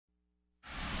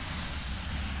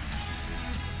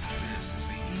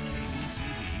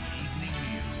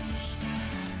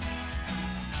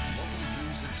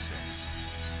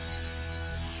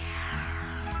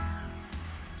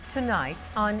Tonight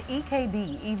on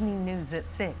EKB Evening News at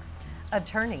 6,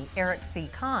 attorney Eric C.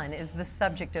 Kahn is the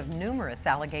subject of numerous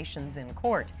allegations in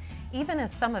court, even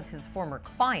as some of his former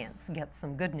clients get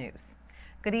some good news.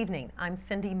 Good evening, I'm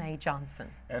Cindy Mae Johnson.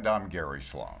 And I'm Gary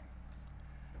Sloan.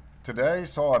 Today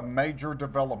saw a major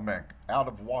development out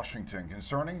of Washington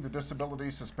concerning the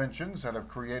disability suspensions that have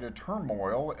created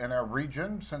turmoil in our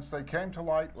region since they came to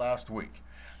light last week.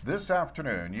 This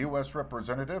afternoon, U.S.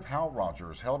 Representative Hal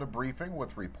Rogers held a briefing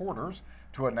with reporters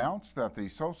to announce that the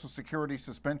Social Security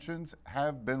suspensions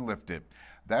have been lifted.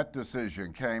 That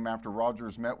decision came after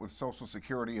Rogers met with Social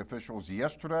Security officials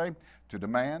yesterday to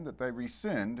demand that they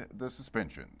rescind the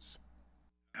suspensions.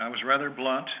 I was rather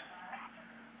blunt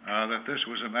that this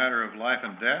was a matter of life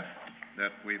and death,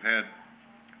 that we've had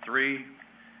 3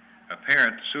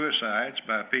 apparent suicides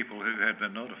by people who had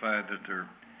been notified that their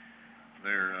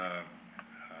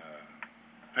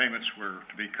payments were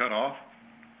to be cut off.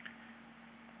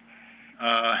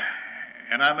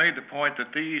 And I made the point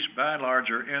that these, by and large,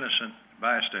 are innocent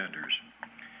bystanders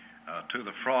to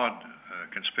the fraud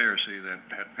conspiracy that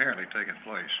had apparently taken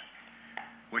place,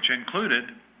 which included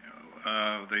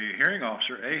the hearing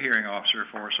officer, a hearing officer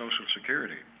for Social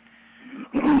Security,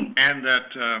 and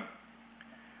that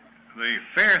the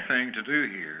fair thing to do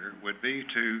here would be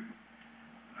to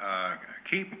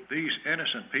keep these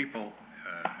innocent people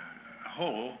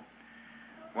whole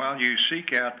while you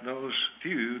seek out those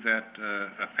few that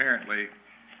apparently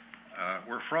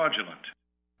were fraudulent.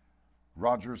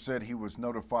 Rogers said he was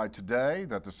notified today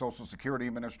that the Social Security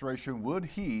Administration would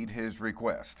heed his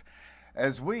request.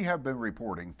 As we have been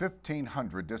reporting,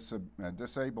 1,500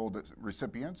 disabled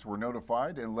recipients were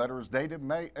notified in letters dated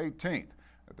May 18th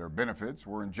that their benefits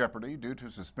were in jeopardy due to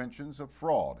suspensions of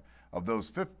fraud. Of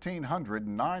those 1,500,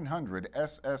 900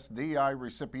 SSDI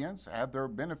recipients had their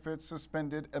benefits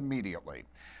suspended immediately.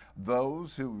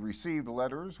 Those who received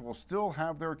letters will still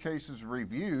have their cases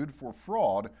reviewed for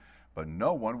fraud, but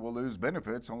no one will lose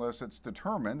benefits unless it's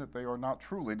determined that they are not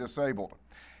truly disabled.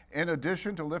 In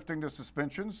addition to lifting the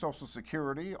suspension, Social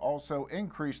Security also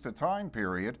increased the time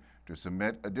period to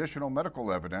submit additional medical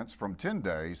evidence from 10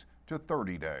 days to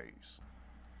 30 days.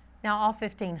 Now, all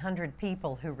 1,500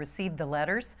 people who received the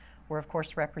letters were, of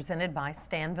course, represented by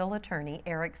Stanville attorney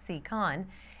Eric C. Kahn,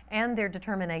 and their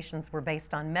determinations were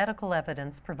based on medical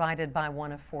evidence provided by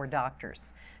one of 4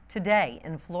 doctors. Today,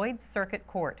 in Floyd Circuit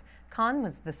Court, Kahn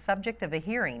was the subject of a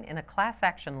hearing in a class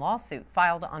action lawsuit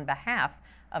filed on behalf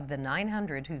of the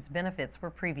 900 whose benefits were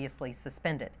previously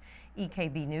suspended.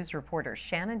 EKB News reporter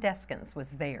Shannon Deskins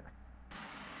was there.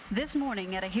 This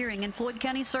morning at a hearing in Floyd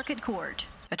County Circuit Court,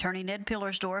 Attorney Ned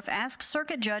Pillersdorf asked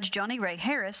Circuit Judge Johnny Ray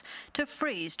Harris to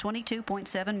freeze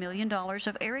 $22.7 million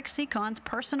of Eric C. Kahn's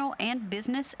personal and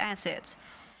business assets.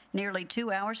 Nearly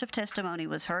 2 hours of testimony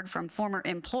was heard from former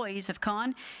employees of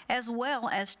Kahn, as well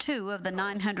as 2 of the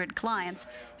 900 clients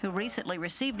who recently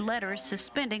received letters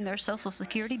suspending their Social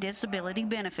Security disability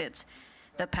benefits.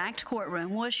 The packed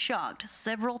courtroom was shocked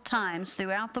several times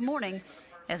throughout the morning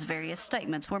as various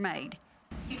statements were made.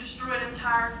 He destroyed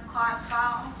entire client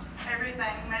files,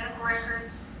 everything, medical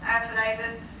records,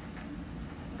 affidavits,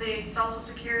 the Social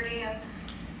Security and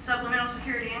Supplemental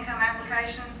Security income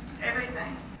applications,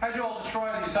 everything. How'd you all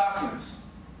destroy these documents?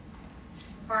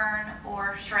 Burn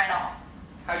or shred all.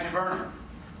 How'd you burn them?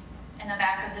 In the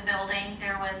back of the building,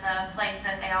 there was a place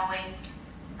that they always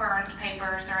burned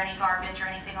papers or any garbage or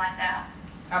anything like that.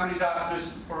 How many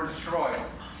documents were destroyed?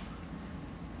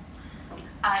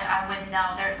 I wouldn't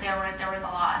know. There was a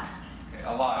lot. Okay,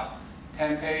 a lot.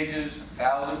 10 pages,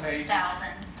 1,000 pages?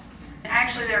 Thousands.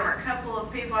 Actually, there were a couple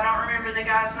of people, I don't remember the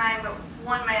guy's name, but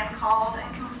one man called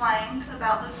and complained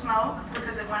about the smoke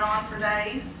because it went on for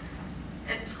days.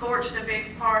 It scorched a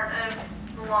big part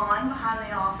of the lawn behind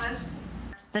the office.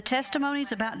 The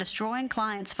testimonies about destroying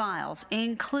clients' files,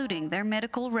 including their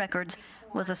medical records,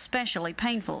 was especially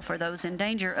painful for those in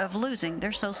danger of losing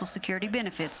their Social Security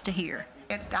benefits to hear.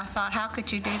 I thought, how could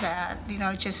you do that? You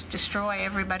know, just destroy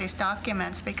everybody's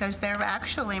documents because they're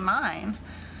actually mine.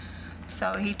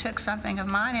 So he took something of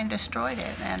mine and destroyed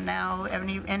it, and now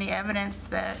any evidence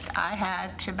that I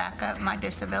had to back up my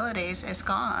disabilities is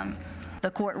gone.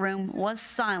 The courtroom was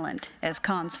silent as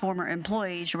Kahn's former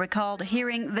employees recalled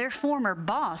hearing their former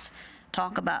boss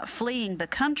talk about fleeing the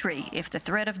country if the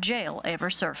threat of jail ever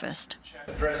surfaced.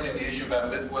 Addressing the issue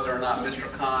about whether or not Mr.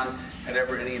 Kahn had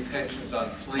ever any intentions on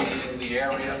fleeing the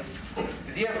area.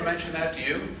 Did he ever mention that to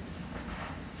you?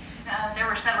 There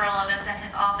were several of us in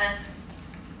his office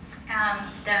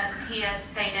that he had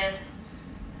stated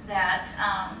that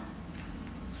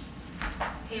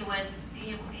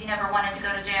he never wanted to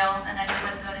go to jail and that he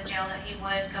wouldn't go to jail, that he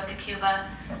would go to Cuba.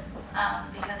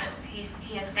 because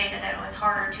he had stated that it was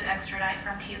harder to extradite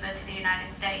from Cuba to the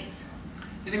United States.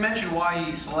 Did he mention why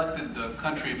he selected the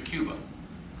country of Cuba?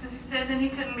 Because he said then he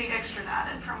couldn't be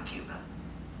extradited from Cuba.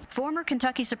 Former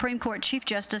Kentucky Supreme Court Chief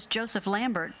Justice Joseph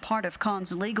Lambert, part of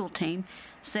Kahn's legal team,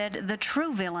 said the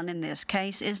true villain in this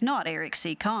case is not Eric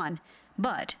C. Kahn,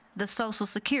 but the Social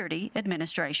Security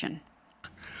Administration.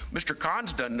 Mr.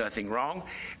 Kahn's done nothing wrong.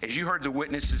 As you heard the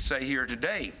witnesses say here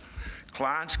today,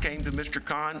 clients came to Mr.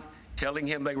 Kahn telling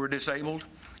him they were disabled.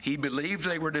 He believed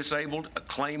they were disabled. A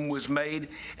claim was made,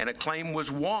 and a claim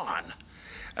was won.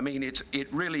 I mean,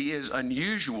 it really is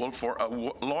unusual for a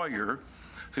lawyer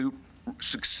who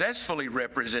successfully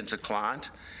represents a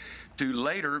client to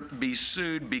later be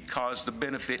sued because the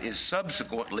benefit is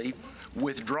subsequently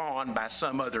withdrawn by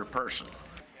some other person.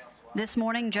 This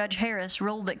morning, Judge Harris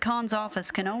ruled that Kahn's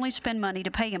office can only spend money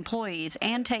to pay employees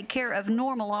and take care of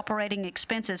normal operating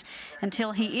expenses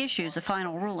until he issues a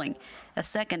final ruling. A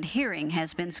second hearing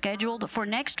has been scheduled for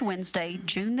next Wednesday,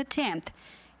 June the 10th,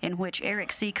 in which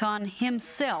Eric C. Kahn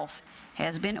himself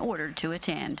has been ordered to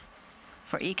attend.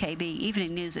 For EKB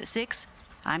Evening News at 6,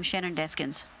 I'm Shannon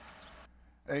Deskins.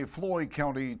 A Floyd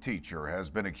County teacher has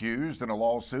been accused in a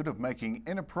lawsuit of making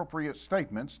inappropriate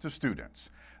statements to students.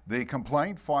 The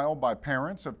complaint filed by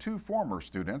parents of two former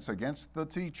students against the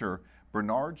teacher,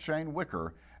 Bernard Shane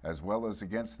Wicker, as well as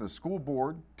against the school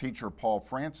board, teacher Paul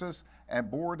Francis, and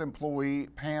board employee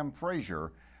Pam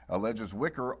Frazier, alleges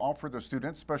Wicker offered the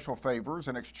students special favors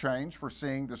in exchange for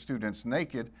seeing the students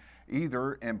naked,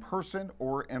 either in person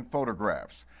or in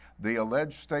photographs. The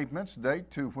alleged statements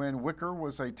date to when Wicker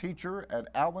was a teacher at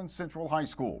Allen Central High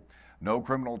School. No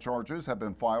criminal charges have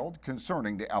been filed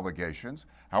concerning the allegations.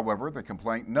 However, the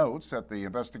complaint notes that the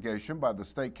investigation by the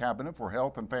State Cabinet for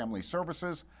Health and Family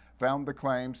Services found the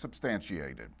claim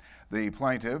substantiated. The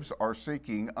plaintiffs are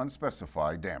seeking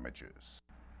unspecified damages.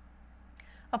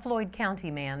 A Floyd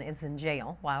County man is in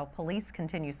jail while police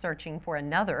continue searching for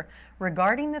another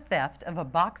regarding the theft of a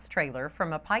box trailer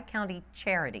from a Pike County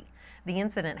charity. The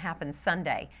incident happened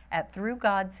Sunday at Through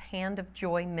God's Hand of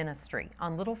Joy Ministry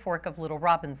on Little Fork of Little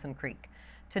Robinson Creek.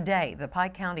 Today, the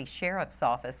Pike County Sheriff's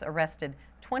Office arrested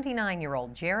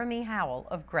 29-year-old Jeremy Howell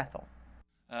of Grethel.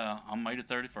 On May the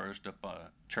 31st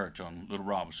up church on Little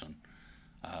Robinson,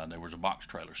 there was a box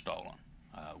trailer stolen.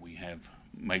 We have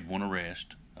made one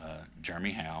arrest,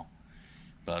 Jeremy Howell,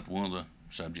 but one of the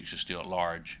subjects is still at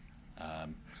large,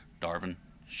 Darvin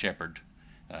Shepard.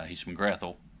 He's from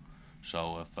Grethel,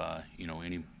 so if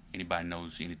anybody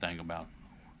knows anything about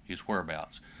his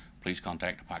whereabouts, please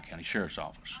contact the Pike County Sheriff's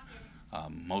Office.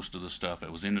 Most of the stuff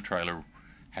that was in the trailer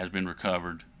has been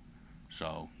recovered,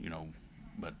 so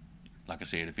but like I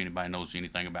said, if anybody knows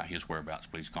anything about his whereabouts,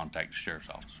 please contact the Sheriff's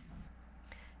Office.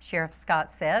 Sheriff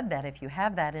Scott said that if you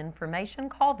have that information,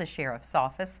 call the Sheriff's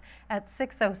Office at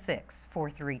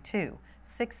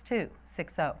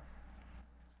 606-432-6260.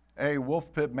 A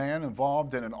Wolf Pit man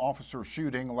involved in an officer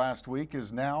shooting last week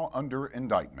is now under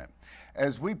indictment.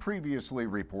 As we previously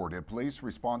reported, police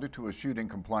responded to a shooting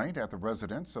complaint at the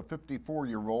residence of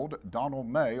 54-year-old Donald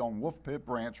May on Wolf Pit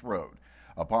Branch Road.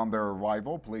 Upon their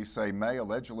arrival, police say May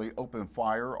allegedly opened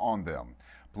fire on them.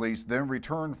 Police then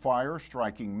returned fire,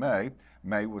 striking May.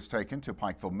 May was taken to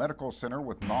Pikeville Medical Center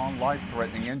with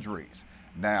non-life-threatening injuries.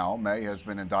 Now, May has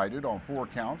been indicted on 4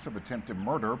 counts of attempted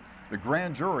murder. The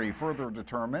grand jury further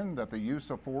determined that the use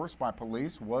of force by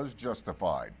police was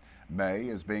justified. May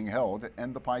is being held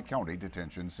in the Pike County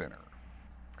Detention Center.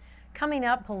 Coming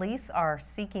up, police are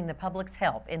seeking the public's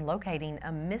help in locating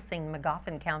a missing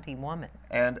Magoffin County woman.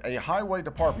 And a highway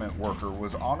department worker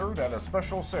was honored at a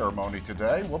special ceremony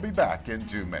today. We'll be back in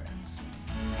 2 minutes.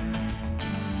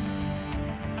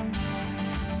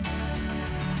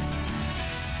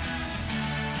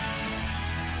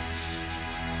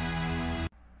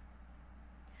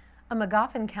 A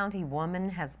Magoffin County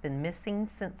woman has been missing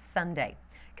since Sunday.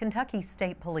 Kentucky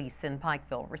State Police in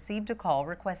Pikeville received a call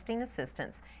requesting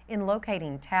assistance in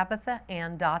locating Tabitha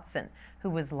Ann Dotson,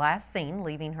 who was last seen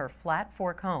leaving her Flat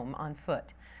Fork home on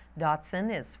foot.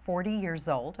 Dotson is 40 years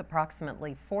old,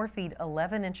 approximately 4 feet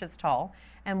 11 inches tall,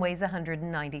 and weighs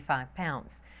 195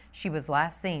 pounds. She was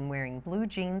last seen wearing blue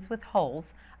jeans with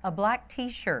holes, a black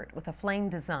t-shirt with a flame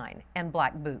design, and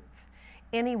black boots.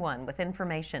 Anyone with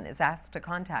information is asked to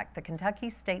contact the Kentucky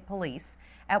State Police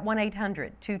at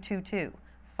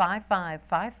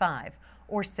 1-800-222-5555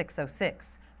 or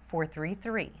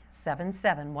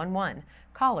 606-433-7711.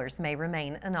 Callers may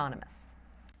remain anonymous.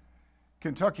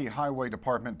 Kentucky Highway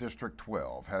Department District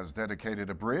 12 has dedicated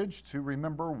a bridge to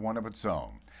remember one of its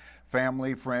own.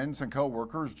 Family, friends, and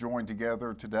co-workers joined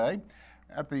together today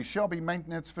At the Shelby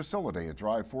Maintenance Facility at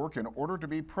Dry Fork in order to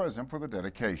be present for the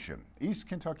dedication. East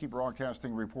Kentucky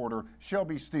Broadcasting reporter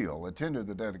Shelby Steele attended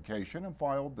the dedication and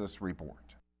filed this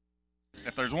report.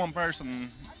 If there's one person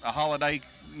a holiday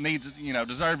needs,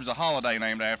 deserves a holiday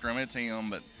named after him, it's him.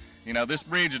 But, this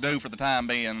bridge is due for the time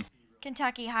being.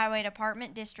 Kentucky Highway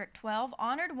Department District 12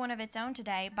 honored one of its own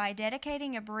today by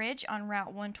dedicating a bridge on Route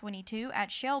 122 at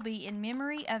Shelby in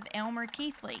memory of Elmer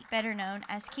Keithley, better known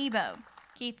as Kibo.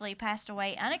 Keithley passed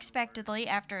away unexpectedly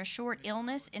after a short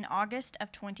illness in August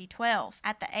of 2012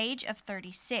 at the age of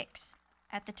 36.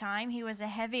 At the time, he was a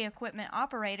heavy equipment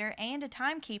operator and a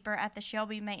timekeeper at the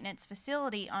Shelby Maintenance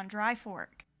Facility on Dry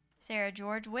Fork. Sarah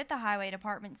George with the Highway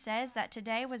Department says that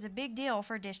today was a big deal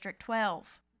for District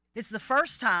 12. It's the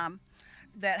first time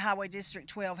that Highway District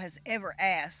 12 has ever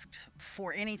asked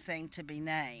for anything to be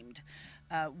named.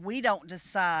 We don't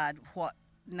decide what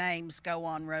names go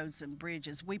on roads and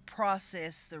bridges. We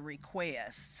process the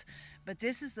requests. But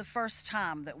this is the first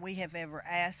time that we have ever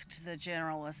asked the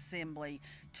General Assembly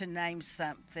to name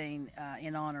something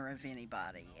in honor of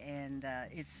anybody. And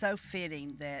it's so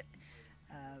fitting that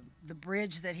the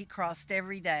bridge that he crossed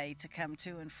every day to come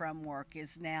to and from work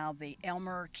is now the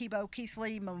Elmer Kibo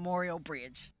Keithley Memorial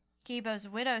Bridge. Kibo's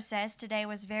widow says today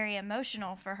was very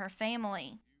emotional for her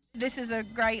family. This is a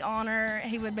great honor.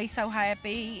 He would be so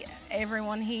happy.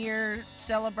 Everyone here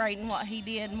celebrating what he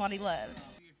did and what he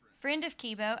loved. Friend of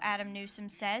Kibo, Adam Newsom,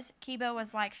 says Kibo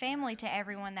was like family to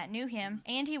everyone that knew him,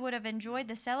 and he would have enjoyed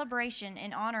the celebration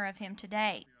in honor of him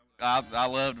today. I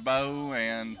loved Bo,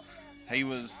 and he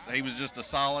was just a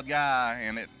solid guy,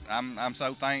 and I'm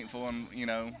so thankful,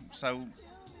 and so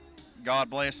God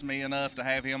blessed me enough to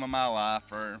have him in my life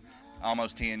for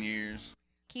almost 10 years.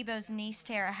 Kibo's niece,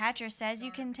 Tara Hatcher, says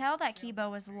you can tell that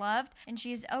Kibo was loved and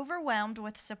she is overwhelmed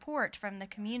with support from the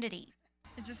community.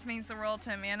 It just means the world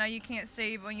to me. I know you can't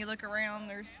see, but when you look around,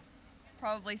 there's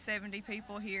probably 70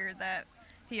 people here that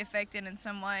he affected in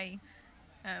some way,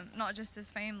 not just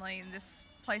his family. This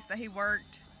place that he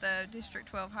worked, the District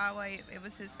 12 Highway, it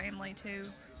was his family too,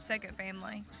 second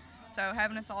family. So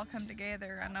having us all come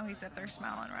together, I know he's up there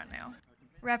smiling right now.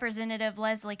 Representative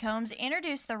Leslie Combs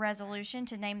introduced the resolution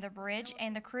to name the bridge,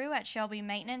 and the crew at Shelby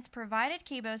Maintenance provided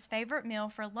Kibo's favorite meal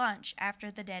for lunch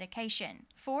after the dedication.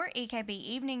 For EKB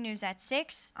Evening News at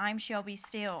 6, I'm Shelby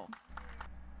Steele.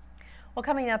 Well,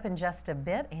 coming up in just a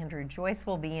bit, Andrew Joyce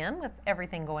will be in with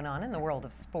everything going on in the world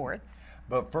of sports.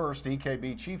 But first,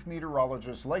 EKB Chief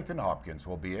Meteorologist Lathan Hopkins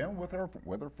will be in with our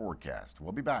weather forecast.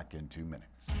 We'll be back in 2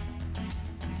 minutes.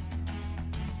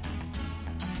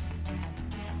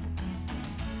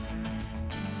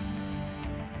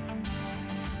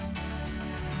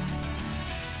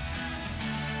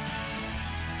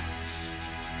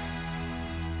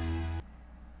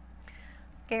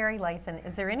 Gary Lathan,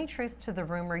 is there any truth to the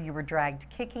rumor you were dragged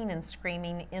kicking and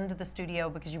screaming into the studio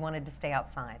because you wanted to stay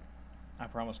outside? I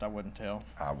promised I wouldn't tell.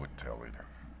 I wouldn't tell either.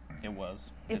 It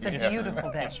was. It's a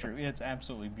beautiful day. It's true. It's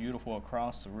absolutely beautiful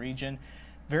across the region.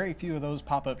 Very few of those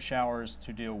pop-up showers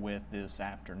to deal with this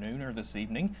afternoon or this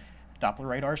evening. Doppler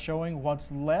radar showing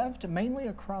what's left, mainly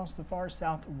across the far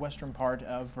southwestern part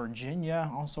of Virginia.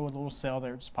 Also a little cell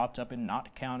there that's popped up in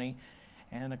Knott County,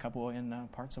 and a couple in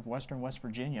parts of western West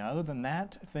Virginia. Other than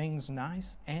that, things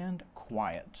nice and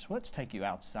quiet. Let's take you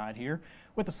outside here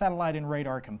with the satellite and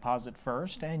radar composite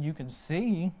first, and you can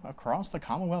see across the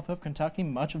Commonwealth of Kentucky,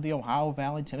 much of the Ohio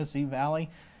Valley, Tennessee Valley,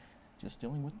 just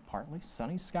dealing with partly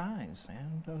sunny skies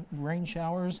and rain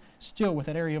showers, still with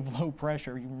that area of low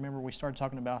pressure. You remember we started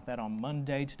talking about that on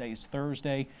Monday. Today's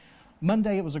Thursday.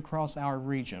 Monday it was across our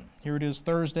region. Here it is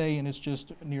Thursday, and it's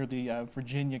just near the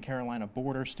Virginia-Carolina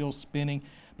border, still spinning,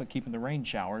 but keeping the rain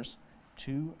showers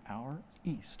to our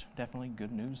east. Definitely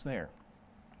good news there.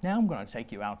 Now I'm going to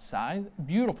take you outside.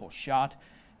 Beautiful shot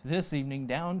this evening,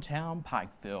 downtown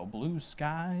Pikeville. Blue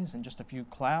skies and just a few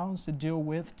clouds to deal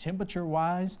with.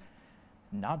 Temperature-wise,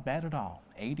 not bad at all.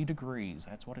 80 degrees.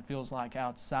 That's what it feels like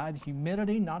outside.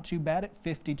 Humidity, not too bad at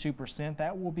 52%.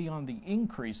 That will be on the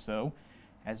increase, though,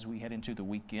 as we head into the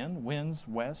weekend. Winds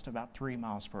west about 3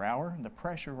 miles per hour. The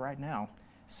pressure right now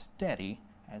steady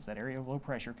as that area of low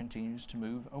pressure continues to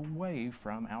move away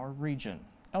from our region.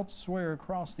 Elsewhere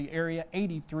across the area,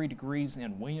 83 degrees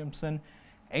in Williamson,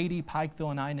 80 Pikeville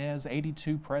and Inez,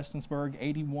 82 Prestonsburg,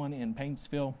 81 in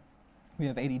Paintsville. We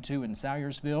have 82 in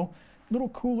Salyersville. A little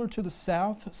cooler to the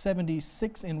south,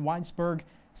 76 in Whitesburg,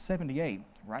 78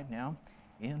 right now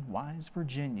in Wise,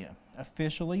 Virginia.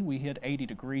 Officially, we hit 80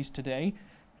 degrees today.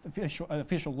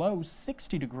 Official low,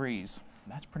 60 degrees.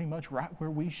 That's pretty much right where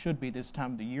we should be this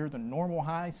time of the year. The normal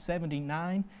high,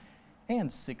 79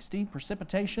 and 60.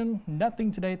 Precipitation,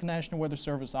 nothing today at the National Weather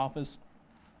Service office.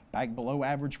 back below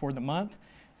average for the month.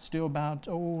 Still about,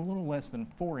 a little less than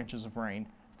 4 inches of rain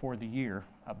for the year,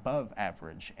 above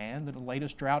average. And the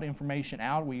latest drought information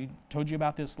out, we told you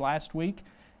about this last week.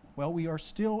 Well, we are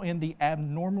still in the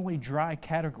abnormally dry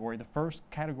category, the first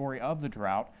category of the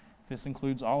drought. This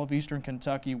includes all of eastern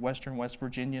Kentucky, western West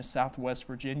Virginia, southwest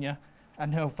Virginia. I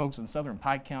know folks in southern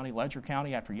Pike County, Letcher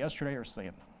County after yesterday are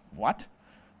saying, what?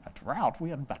 A drought?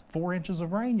 We had about 4 inches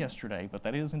of rain yesterday, but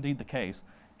that is indeed the case.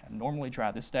 Abnormally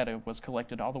dry. This data was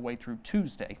collected all the way through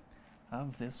Tuesday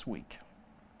of this week.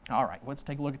 All right, let's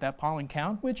take a look at that pollen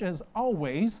count, which as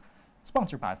always,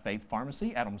 sponsored by Faith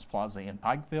Pharmacy, Adams Plaza in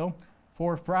Pikeville.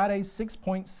 For Friday,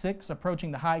 6.6,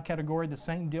 approaching the high category, the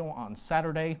same deal on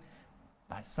Saturday.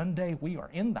 By Sunday, we are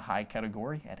in the high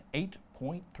category at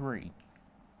 8.3.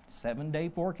 7-day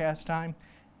forecast time,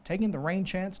 taking the rain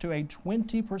chance to a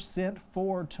 20%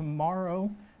 for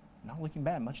tomorrow. Not looking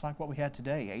bad, much like what we had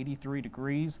today, 83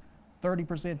 degrees.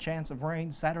 30% chance of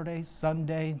rain Saturday,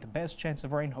 Sunday, the best chance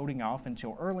of rain holding off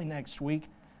until early next week.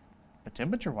 But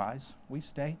temperature-wise, we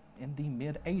stay in the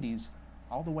mid-80s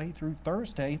all the way through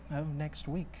Thursday of next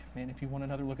week. And if you want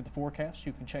another look at the forecast,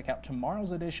 you can check out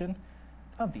tomorrow's edition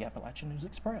of the Appalachian News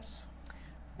Express.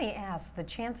 Let me ask, the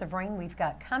chance of rain we've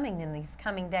got coming in these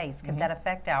coming days, could that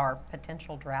affect our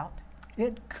potential drought?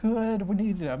 It could. We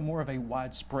need more of a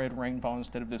widespread rainfall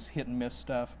instead of this hit and miss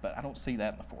stuff, but I don't see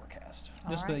that in the forecast.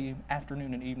 Just the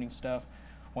afternoon and evening stuff.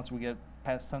 Once we get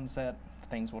past sunset,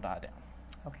 things will die down.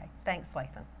 Okay, thanks,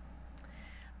 Lathan.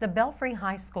 The Belfry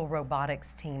High School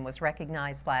robotics team was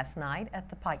recognized last night at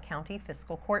the Pike County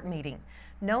Fiscal Court meeting.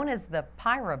 Known as the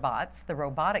Pyrobots, the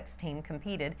robotics team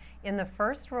competed in the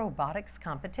first robotics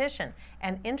competition,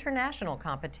 an international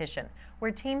competition where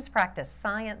teams practice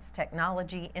science,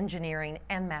 technology, engineering,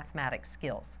 and mathematics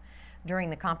skills.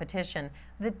 During the competition,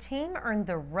 the team earned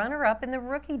the runner-up in the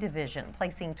rookie division,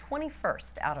 placing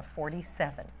 21st out of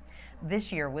 47.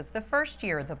 This year was the first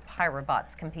year the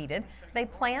Pyrobots competed. They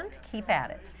plan to keep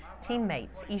at it.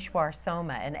 Teammates Ishwar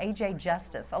Soma and AJ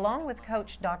Justice, along with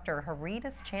coach Dr.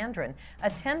 Haridas Chandran,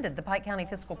 attended the Pike County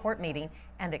Fiscal Court meeting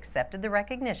and accepted the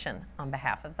recognition on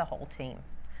behalf of the whole team.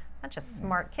 Bunch of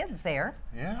smart kids there.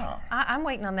 Yeah. I'm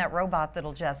waiting on that robot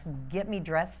that'll just get me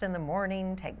dressed in the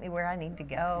morning, take me where I need to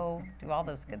go, do all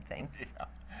those good things. Yeah.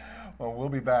 Well, we'll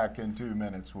be back in 2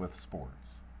 minutes with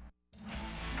sports.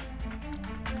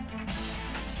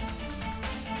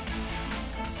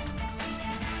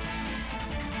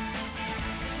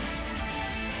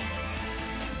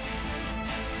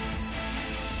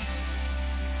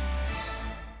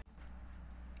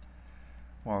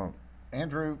 Well,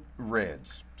 Andrew,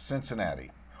 Reds,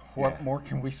 Cincinnati. What more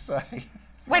can we say?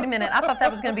 Wait a minute, I thought that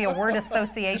was going to be a word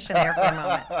association there for a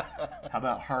moment. How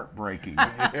about heartbreaking?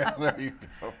 Yeah, there you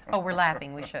go. Oh, we're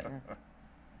laughing, we shouldn't.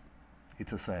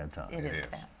 It's a sad time. It is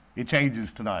sad. It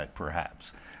changes tonight,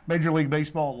 perhaps. Major League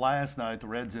Baseball last night, the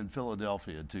Reds in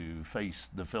Philadelphia to face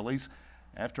the Phillies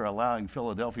after allowing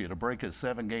Philadelphia to break a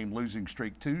 7-game losing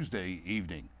streak Tuesday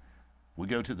evening. We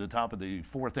go to the top of the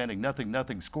 4th inning,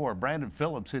 0-0 score. Brandon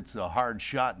Phillips hits a hard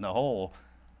shot in the hole.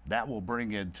 That will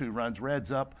bring in 2 runs.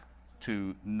 Reds up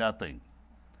to 0.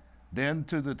 Then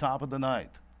to the top of the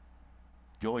 9th,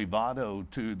 Joey Votto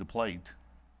to the plate,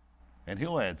 and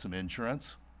he'll add some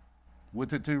insurance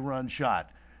with a 2-run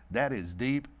shot. That is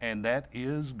deep, and that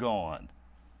is gone.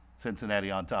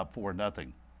 Cincinnati on top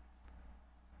 4-0.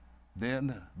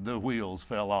 Then the wheels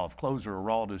fell off. Closer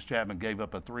Aroldis Chapman gave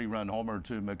up a 3-run homer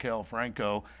to Maikel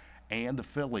Franco, and the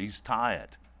Phillies tie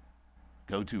it.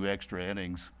 Go to extra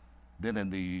innings. Then in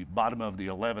the bottom of the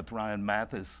 11th, Ryan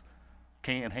Mathis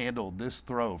can't handle this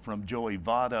throw from Joey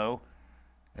Votto,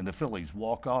 and the Phillies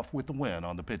walk off with the win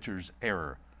on the pitcher's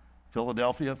error.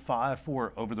 Philadelphia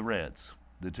 5-4 over the Reds.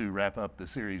 The two wrap up the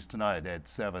series tonight at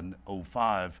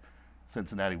 7:05.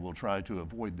 Cincinnati will try to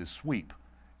avoid the sweep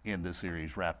in the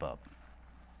series wrap-up.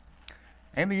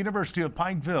 And the University of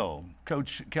Pikeville,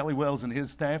 Coach Kelly Wells and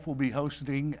his staff will be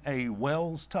hosting a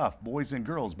Wells Tough boys and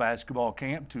girls basketball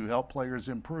camp to help players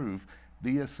improve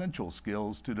the essential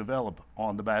skills to develop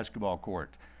on the basketball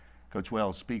court. Coach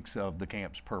Wells speaks of the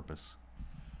camp's purpose.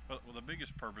 Well, the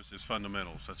biggest purpose is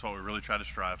fundamentals. That's what we really try to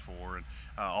strive for. And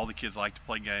all the kids like to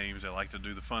play games. They like to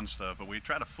do the fun stuff. But we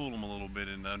try to fool them a little bit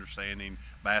into understanding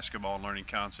basketball and learning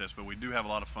concepts. But we do have a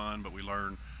lot of fun, but we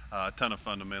learn a ton of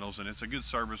fundamentals. And it's a good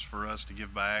service for us to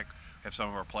give back, have some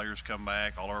of our players come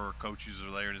back. All our coaches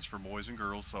are there, and it's for boys and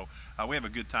girls. So we have a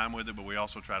good time with it, but we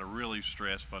also try to really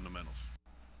stress fundamentals.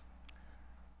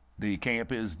 The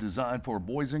camp is designed for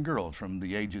boys and girls from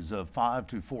the ages of 5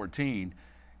 to 14.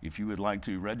 If you would like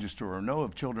to register or know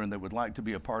of children that would like to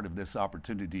be a part of this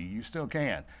opportunity, you still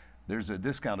can. There's a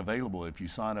discount available if you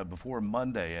sign up before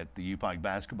Monday at the U-Pike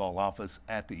basketball office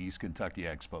at the East Kentucky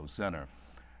Expo Center.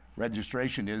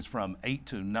 Registration is from 8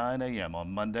 to 9 a.m.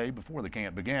 on Monday before the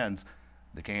camp begins.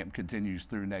 The camp continues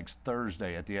through next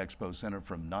Thursday at the Expo Center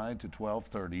from 9 to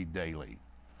 12:30 daily.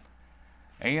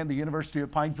 And the University of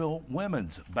Pikeville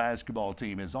women's basketball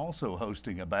team is also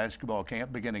hosting a basketball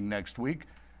camp beginning next week.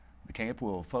 The camp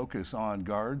will focus on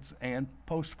guards and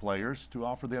post players to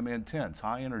offer them intense,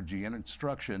 high energy and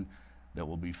instruction that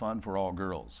will be fun for all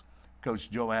girls. Coach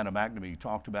Joanna McNamee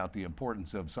talked about the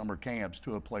importance of summer camps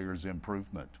to a player's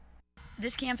improvement.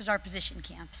 This camp is our position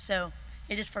camp, so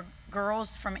it is for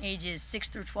girls from ages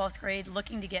 6th through 12th grade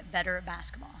looking to get better at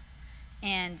basketball.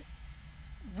 And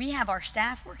we have our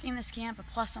staff working this camp,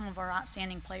 plus some of our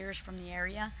outstanding players from the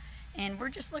area. And we're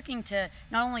just looking to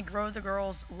not only grow the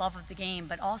girls' love of the game,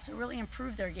 but also really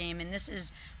improve their game. And this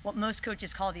is what most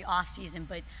coaches call the off season,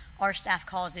 but our staff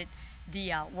calls it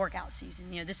the workout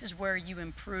season. You know, this is where you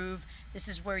improve. This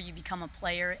is where you become a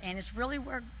player. And it's really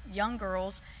where young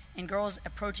girls and girls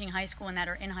approaching high school and that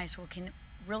are in high school can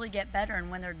really get better. And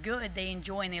when they're good, they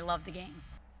enjoy and they love the game.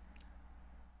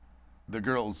 The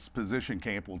girls' position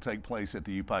camp will take place at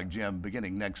the U-Pike Gym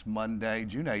beginning next Monday,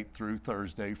 June 8th through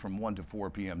Thursday from 1 to 4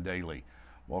 p.m. daily.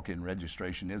 Walk-in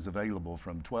registration is available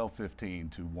from 12:15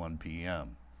 to 1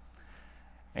 p.m.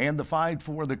 And the fight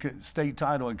for the state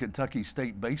title in Kentucky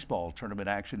State Baseball Tournament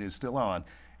action is still on.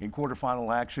 In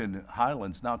quarterfinal action,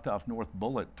 Highlands knocked off North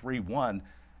Bullitt 3-1,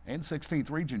 and 16th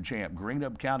Region champ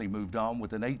Greenup County moved on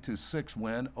with an 8-6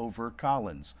 win over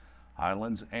Collins.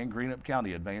 Highlands and Greenup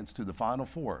County advance to the Final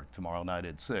Four tomorrow night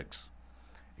at 6.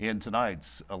 In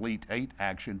tonight's Elite 8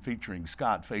 action featuring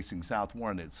Scott facing South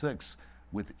Warren at 6,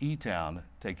 with E-Town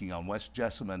taking on West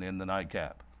Jessamine in the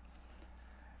nightcap.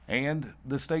 And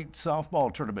the state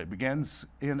softball tournament begins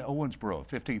in Owensboro.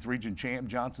 15th Region champ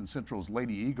Johnson Central's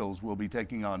Lady Eagles will be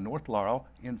taking on North Laurel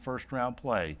in first round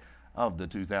play of the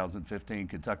 2015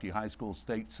 Kentucky High School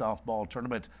State Softball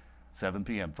Tournament. 7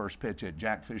 p.m. first pitch at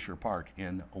Jack Fisher Park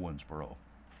in Owensboro.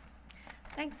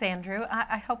 Thanks, Andrew.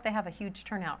 I hope they have a huge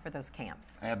turnout for those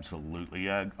camps. Absolutely.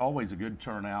 Always a good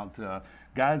turnout.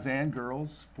 Guys and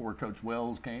girls for Coach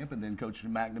Wells' camp, and then Coach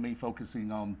McNamee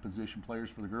focusing on position players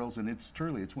for the girls. And it's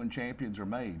when champions are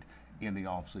made in the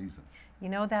off season. You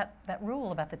know that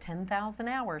rule about the 10,000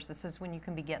 hours, this is when you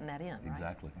can be getting that in, right?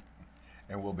 Exactly.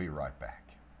 And we'll be right back.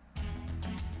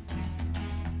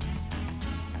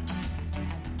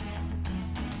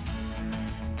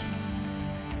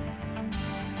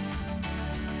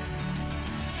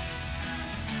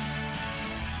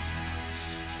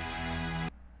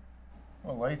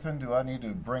 Well, Lathan, do I need to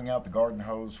bring out the garden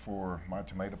hose for my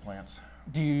tomato plants?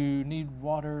 Do you need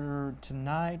water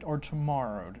tonight or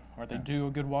tomorrow? Are they due a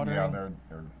good water? Yeah, they're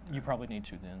You probably need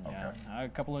to then, okay. Yeah. A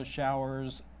couple of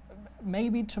showers,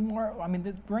 maybe tomorrow. I mean,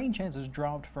 the rain chances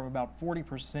dropped from about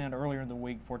 40% earlier in the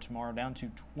week for tomorrow down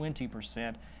to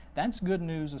 20%. That's good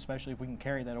news, especially if we can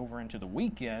carry that over into the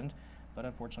weekend, but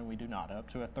unfortunately we do not. Up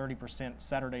to a 30%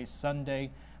 Saturday, Sunday.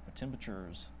 But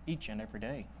temperatures each and every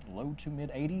day, low to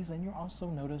mid 80s, and you'll also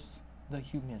notice the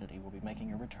humidity will be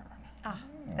making a return. Ah,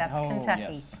 that's Kentucky.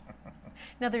 Yes.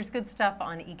 Now, there's good stuff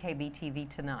on EKB TV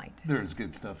tonight. There's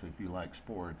good stuff if you like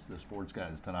sports. The Sports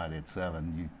Guys tonight at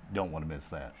 7. You don't want to miss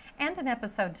that. And an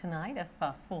episode tonight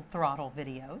of Full Throttle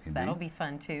videos. Indeed. That'll be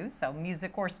fun, too. So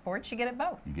music or sports, you get it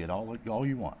both. You get all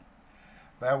you want.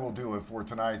 That will do it for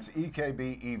tonight's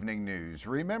EKB Evening News.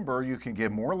 Remember, you can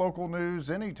get more local news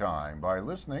anytime by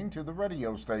listening to the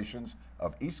radio stations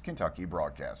of East Kentucky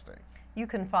Broadcasting. You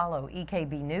can follow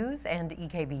EKB News and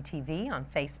EKB TV on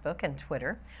Facebook and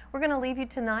Twitter. We're going to leave you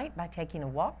tonight by taking a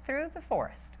walk through the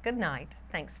forest. Good night.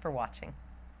 Thanks for watching.